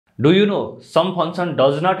Do you know some function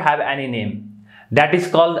does not have any name? That is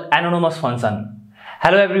called anonymous function.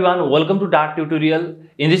 Hello everyone, welcome to Dart tutorial.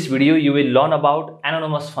 In this video you will learn about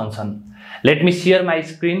anonymous function. Let me share my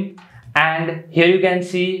screen, and here you can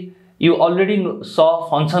see you already saw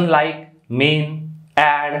function like main,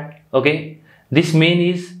 add. Okay, this main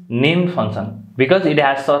is named function because it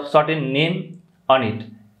has a certain name on it.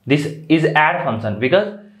 This is add function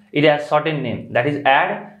because it has certain name, that is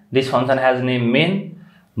add. This function has name main,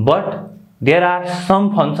 but there are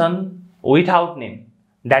some function without name,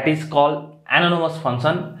 that is called anonymous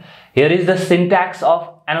function. Here is the syntax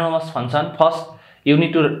of anonymous function. First you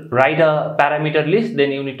need to write a parameter list,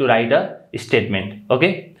 then you need to write a statement.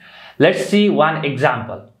 Okay, let's see one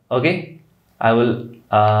example. Okay, I will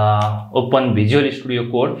open Visual Studio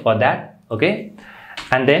Code for that. Okay,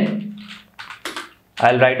 and then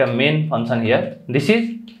I'll write a main function here. This is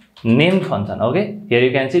name function. Okay, here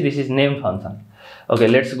you can see this is name function. Okay,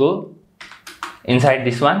 let's go inside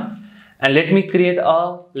this one and let me create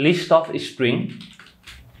a list of string,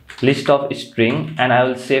 and I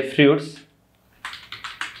will say fruits,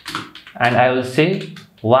 and I will say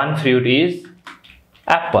one fruit is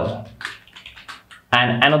apple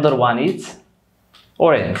and another one is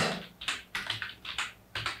orange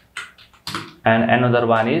and another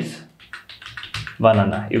one is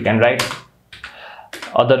banana. You can write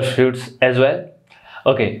other fruits as well.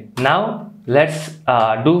 Okay, now let's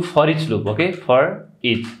do for each loop. Okay, for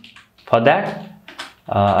each. For that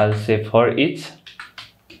I'll say for each.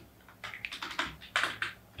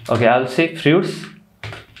 Okay, I'll say fruits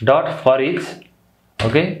dot for each.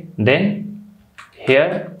 Okay, then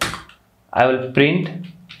here I will print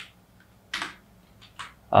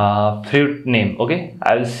fruit name. Okay,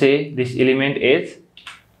 I will say this element is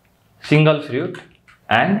single fruit,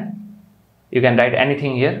 and you can write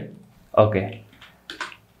anything here. Okay,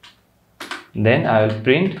 then I will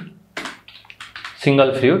print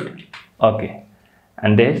single fruit. Okay,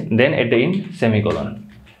 and then at the end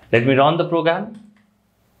semicolon. Let me run the program.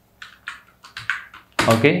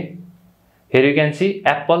 Okay, here you can see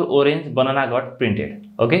apple, orange, banana got printed.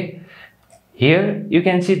 Okay, here you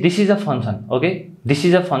can see this is a function. Okay, this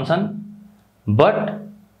is a function, but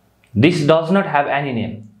this does not have any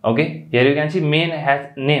name. Okay, here you can see main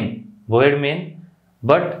has name, void main,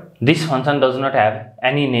 but this function does not have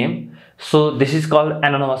any name, so this is called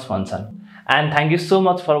anonymous function. And thank you so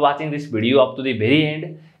much for watching this video up to the very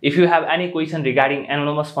end. If you have any question regarding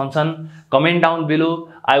anonymous function, comment down below.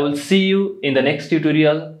 I will see you in the next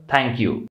tutorial. Thank you.